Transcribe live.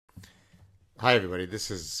Hi, everybody.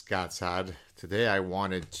 This is Saad. Today, I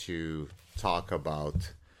wanted to talk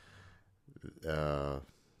about uh,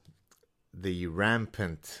 the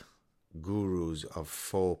rampant gurus of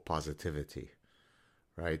faux positivity,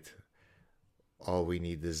 right? All we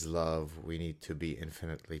need is love. We need to be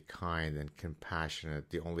infinitely kind and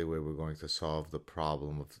compassionate. The only way we're going to solve the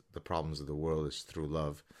problems of the world is through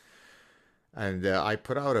love. And I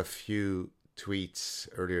put out a few tweets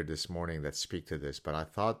earlier this morning that speak to this, but I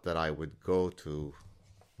thought that I would go to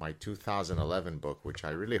my 2011 book, which I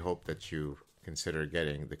really hope that you consider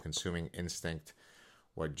getting, The Consuming Instinct: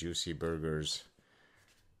 What Juicy Burgers,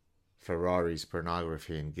 Ferraris,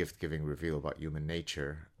 Pornography, and Gift Giving Reveal About Human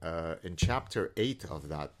Nature. In chapter 8 of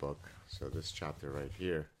that book, so this chapter right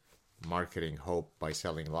here, Marketing Hope by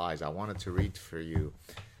Selling Lies, I wanted to read for you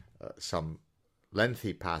some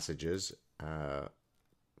lengthy passages.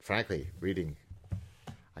 Frankly, reading,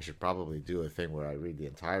 I should probably do a thing where I read the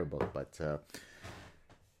entire book, but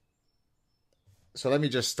so let me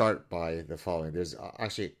just start by the following. There's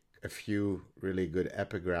actually a few really good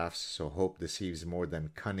epigraphs. So, hope deceives more than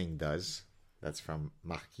cunning does. That's from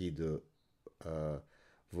Marquis de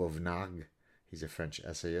Vauvenargues. He's a French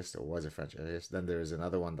essayist, or was a French essayist. Then there is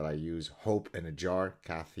another one that I use, Hope in a Jar,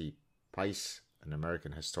 Kathy Pice, an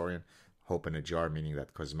American historian. Hope in a jar, meaning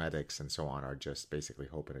that cosmetics and so on are just basically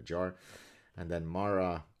hope in a jar. And then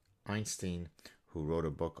Mara Einstein, who wrote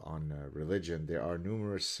a book on religion. There are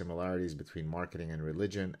numerous similarities between marketing and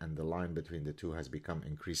religion, and the line between the two has become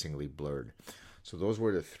increasingly blurred. So those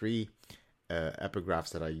were the three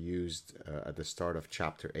epigraphs that I used at the start of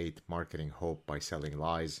chapter 8, Marketing Hope by Selling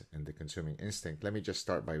Lies and the Consuming Instinct. Let me just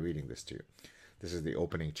start by reading this to you. This is the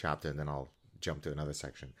opening chapter, and then I'll jump to another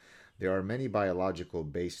section. There are many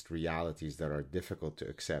biological-based realities that are difficult to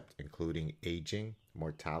accept, including aging,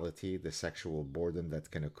 mortality, the sexual boredom that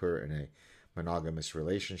can occur in a monogamous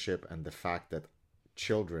relationship, and the fact that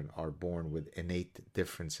children are born with innate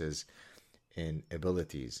differences in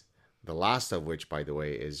abilities. The last of which, by the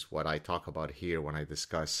way, is what I talk about here when I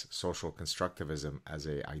discuss social constructivism as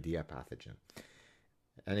an idea pathogen.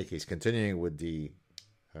 In any case, continuing with the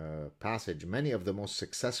passage, many of the most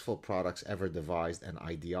successful products ever devised and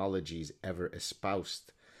ideologies ever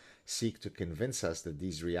espoused seek to convince us that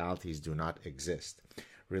these realities do not exist.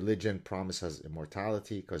 Religion promises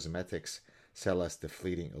immortality, cosmetics sell us the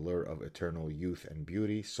fleeting allure of eternal youth and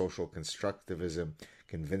beauty, social constructivism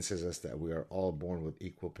convinces us that we are all born with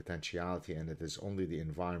equal potentiality, and it is only the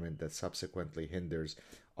environment that subsequently hinders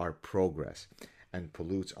our progress and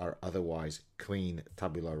pollutes our otherwise clean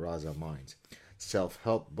tabula rasa minds.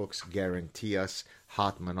 Self-help books guarantee us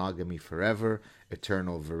hot monogamy forever,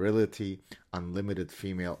 eternal virility, unlimited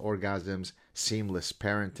female orgasms, seamless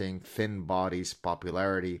parenting, thin bodies,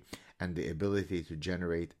 popularity, and the ability to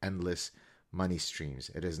generate endless money streams.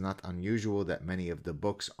 It is not unusual that many of the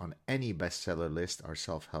books on any bestseller list are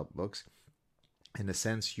self-help books. In a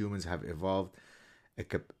sense, humans have an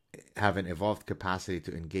evolved capacity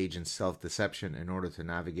to engage in self-deception in order to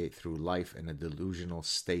navigate through life in a delusional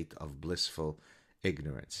state of blissful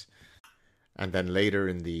ignorance. And then later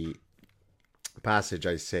in the passage,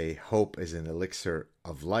 I say, hope is an elixir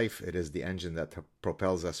of life. It is the engine that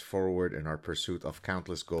propels us forward in our pursuit of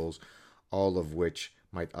countless goals, all of which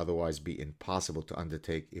might otherwise be impossible to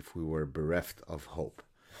undertake if we were bereft of hope.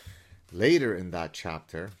 Later in that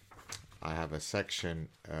chapter, I have a section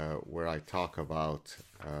where I talk about,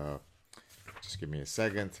 just give me a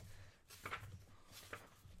second,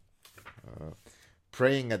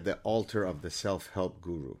 praying at the altar of the self-help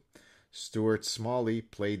guru. Stuart Smalley,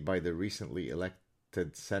 played by the recently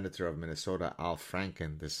elected senator of Minnesota, Al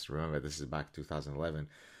Franken, this is back 2011,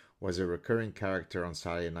 was a recurring character on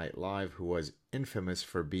Saturday Night Live who was infamous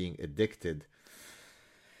for being addicted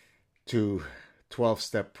to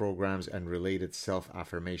 12-step programs and related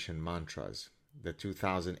self-affirmation mantras. The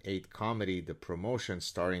 2008 comedy The Promotion,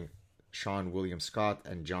 starring Sean William Scott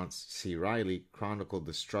and John C. Reilly, chronicled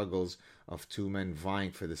the struggles of two men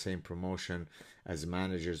vying for the same promotion as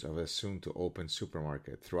managers of a soon-to-open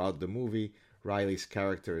supermarket. Throughout the movie, Riley's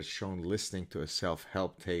character is shown listening to a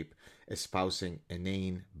self-help tape espousing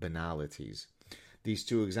inane banalities. These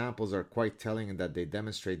two examples are quite telling in that they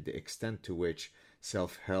demonstrate the extent to which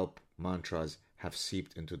self-help mantras have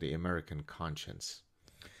seeped into the American conscience.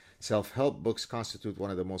 Self-help books constitute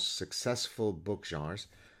one of the most successful book genres.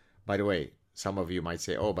 By the way, some of you might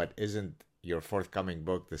say, oh, but isn't your forthcoming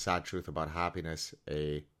book, The Sad Truth About Happiness,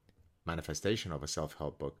 a manifestation of a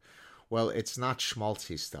self-help book? Well, it's not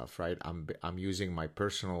schmaltzy stuff, right? I'm using my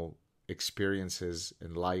personal experiences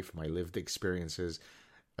in life, my lived experiences,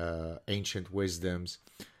 ancient wisdoms,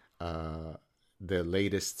 the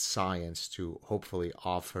latest science to hopefully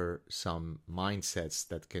offer some mindsets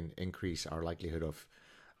that can increase our likelihood of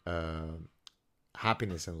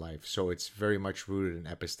happiness in life. So it's very much rooted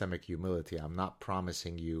in epistemic humility. I'm not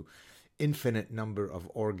promising you infinite number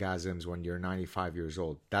of orgasms when you're 95 years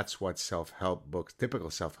old. That's what self-help books, typical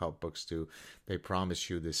self-help books do. They promise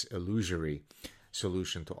you this illusory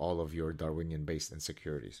solution to all of your Darwinian-based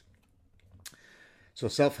insecurities. So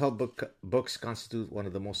self-help books constitute one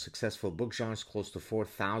of the most successful book genres. Close to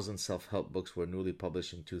 4,000 self-help books were newly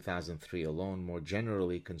published in 2003 alone. More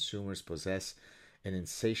generally, consumers possess an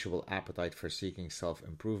insatiable appetite for seeking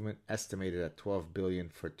self-improvement, estimated at 12 billion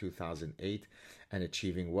for 2008, and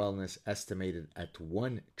achieving wellness, estimated at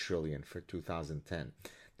 1 trillion for 2010.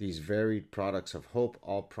 These varied products of hope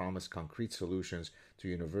all promise concrete solutions to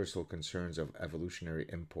universal concerns of evolutionary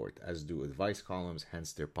import, as do advice columns,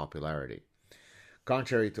 hence their popularity.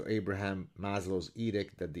 Contrary to Abraham Maslow's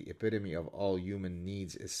edict that the epitome of all human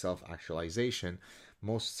needs is self-actualization,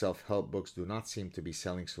 most self-help books do not seem to be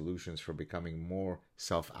selling solutions for becoming more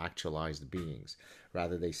self-actualized beings.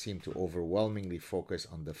 Rather, they seem to overwhelmingly focus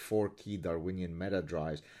on the 4 key Darwinian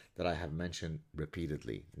meta-drives that I have mentioned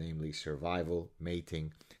repeatedly, namely survival,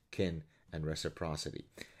 mating, kin, and reciprocity.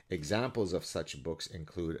 Examples of such books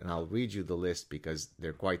include, and I'll read you the list because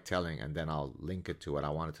they're quite telling, and then I'll link it to what I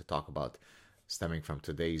wanted to talk about stemming from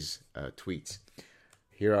today's tweets.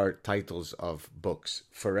 Here are titles of books: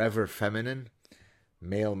 Forever Feminine,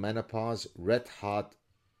 Male Menopause, Red Hot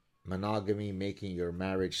Monogamy, Making Your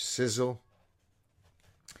Marriage Sizzle,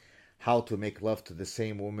 How to Make Love to the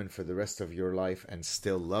Same Woman for the Rest of Your Life and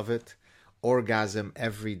Still Love It, Orgasm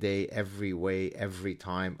Every Day, Every Way, Every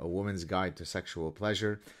Time, A Woman's Guide to Sexual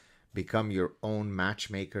Pleasure, Become Your Own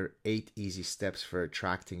Matchmaker, 8 Easy Steps for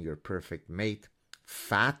Attracting Your Perfect Mate,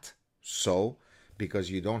 Fat, So, because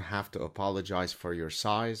you don't have to apologize for your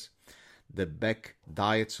size, The Beck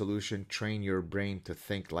Diet Solution, Train Your Brain to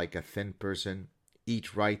Think Like a Thin Person,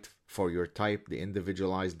 Eat Right for Your Type, the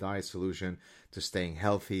Individualized Diet Solution to Staying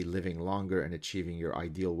Healthy, Living Longer, and Achieving Your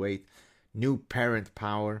Ideal Weight, New Parent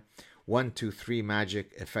Power, 1, 2, 3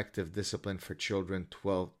 Magic, Effective Discipline for Children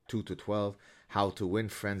 2 to 12, How to Win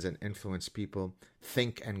Friends and Influence People,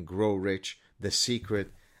 Think and Grow Rich, The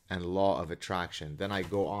Secret, and Law of Attraction. Then I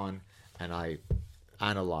go on and I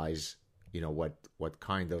analyze, what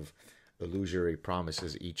kind of illusory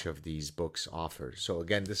promises each of these books offer. So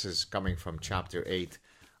again, this is coming from chapter 8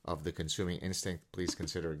 of The Consuming Instinct. Please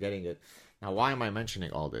consider getting it. Now, why am I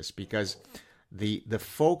mentioning all this? Because the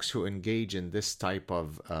folks who engage in this type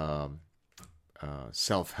of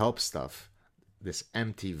self-help stuff, this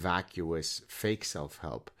empty, vacuous, fake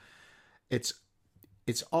self-help, it's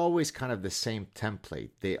always kind of the same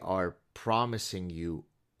template. They are promising you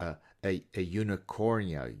a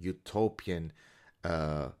unicornia, utopian,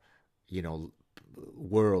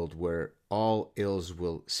 world where all ills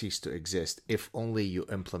will cease to exist if only you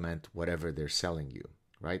implement whatever they're selling you,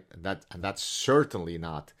 right? And that's certainly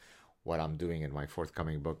not what I'm doing in my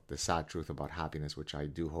forthcoming book, The Sad Truth About Happiness, which I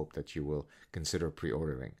do hope that you will consider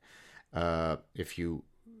pre-ordering. If you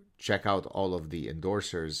check out all of the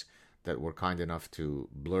endorsers that were kind enough to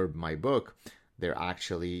blurb my book, they're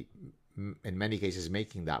actually, in many cases,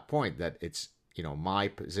 making that point that it's, my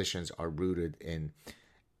positions are rooted in,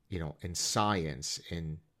 in science,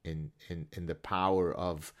 in the power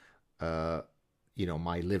of,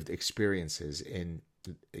 my lived experiences, in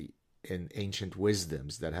ancient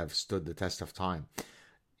wisdoms that have stood the test of time.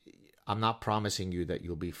 I'm not promising you that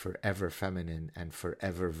you'll be forever feminine and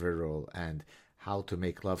forever virile and how to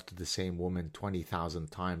make love to the same woman 20,000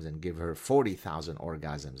 times and give her 40,000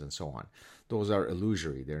 orgasms and so on. Those are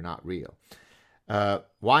illusory. They're not real.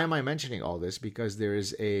 Why am I mentioning all this? Because there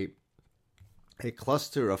is a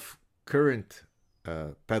cluster of current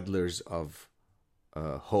peddlers of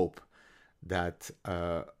hope that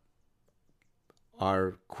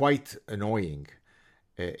are quite annoying.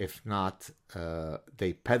 If not,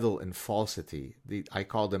 they peddle in falsity. I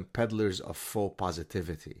call them peddlers of faux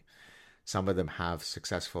positivity. Some of them have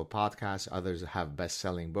successful podcasts, others have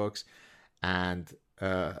best-selling books, and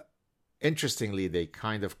interestingly, they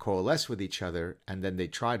kind of coalesce with each other, and then they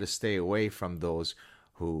try to stay away from those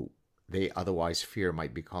who they otherwise fear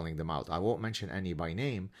might be calling them out. I won't mention any by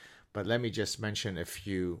name, but let me just mention a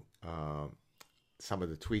few, some of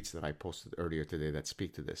the tweets that I posted earlier today that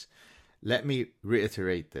speak to this. Let me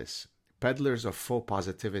reiterate this. Peddlers of faux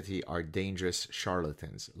positivity are dangerous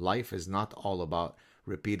charlatans. Life is not all about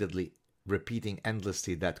repeating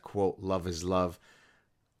endlessly that, quote, love is love,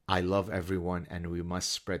 I love everyone, and we must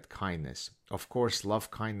spread kindness. Of course,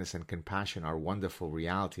 love, kindness, and compassion are wonderful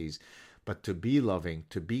realities, But to be loving,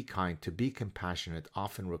 to be kind, to be compassionate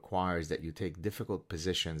often requires that you take difficult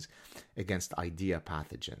positions against idea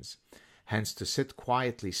pathogens. Hence, to sit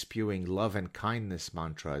quietly spewing love and kindness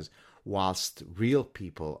mantras whilst real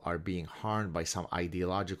people are being harmed by some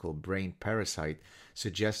ideological brain parasite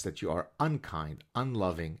suggests that you are unkind,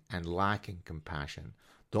 unloving, and lacking compassion.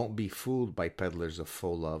 Don't be fooled by peddlers of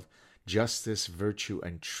faux love. Justice, virtue,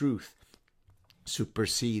 and truth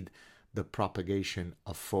supersede the propagation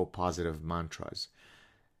of faux positive mantras.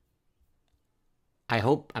 I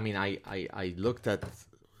hope, I looked at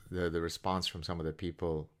the response from some of the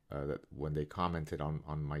people that when they commented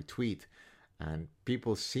on my tweet, and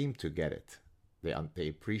people seem to get it. They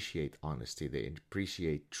appreciate honesty. They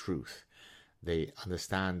appreciate truth. They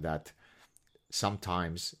understand that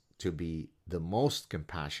sometimes to be the most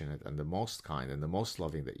compassionate and the most kind and the most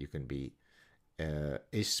loving that you can be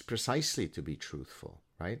is precisely to be truthful,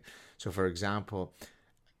 right? So, for example,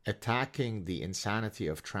 attacking the insanity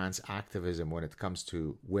of trans activism when it comes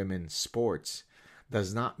to women's sports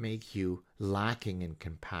does not make you lacking in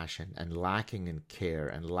compassion and lacking in care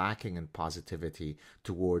and lacking in positivity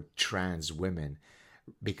toward trans women,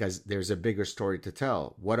 because there's a bigger story to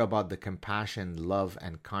tell. What about the compassion, love,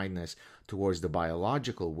 and kindness towards the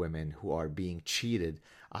biological women who are being cheated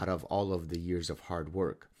out of all of the years of hard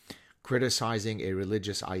work? Criticizing a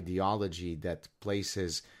religious ideology that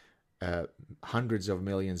places hundreds of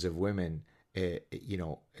millions of women,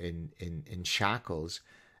 in shackles.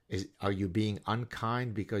 Are you being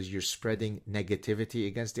unkind because you're spreading negativity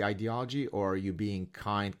against the ideology, or are you being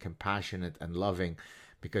kind, compassionate, and loving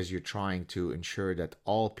because you're trying to ensure that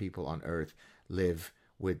all people on earth live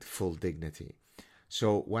with full dignity?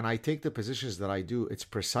 So when I take the positions that I do, it's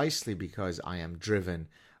precisely because I am driven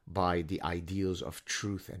by the ideals of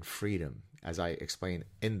truth and freedom, as I explain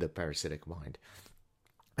in The Parasitic Mind.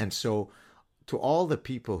 And so to all the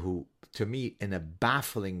people who, to me, in a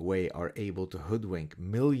baffling way, are able to hoodwink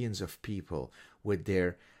millions of people with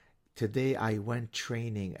their, today I went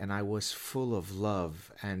training and I was full of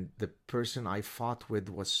love, and the person I fought with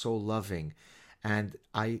was so loving, and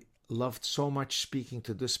I loved so much speaking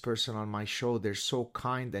to this person on my show. They're so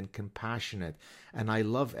kind and compassionate, and I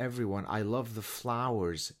love everyone. I love the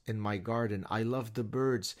flowers in my garden. I love the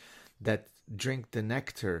birds that drink the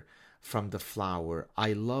nectar from the flower.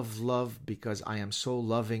 I love love because I am so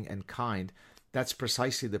loving and kind. That's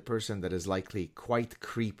precisely the person that is likely quite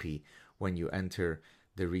creepy when you enter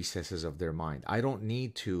the recesses of their mind. I don't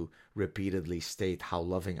need to repeatedly state how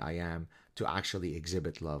loving I am to actually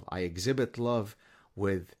exhibit love. I exhibit love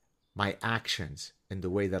with my actions, in the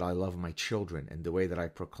way that I love my children, in the way that I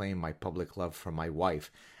proclaim my public love for my wife,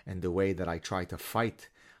 and the way that I try to fight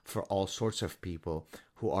for all sorts of people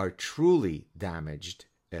who are truly damaged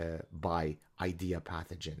by idea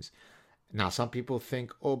pathogens. Now, some people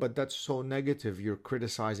think, oh, but that's so negative. You're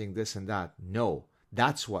criticizing this and that. No,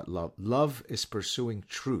 that's what love is pursuing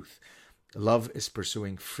truth. Love is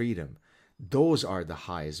pursuing freedom. Those are the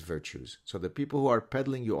highest virtues. So the people who are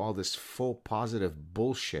peddling you all this faux positive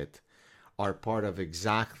bullshit are part of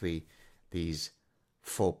exactly these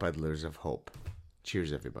faux peddlers of hope.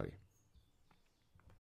 Cheers, everybody.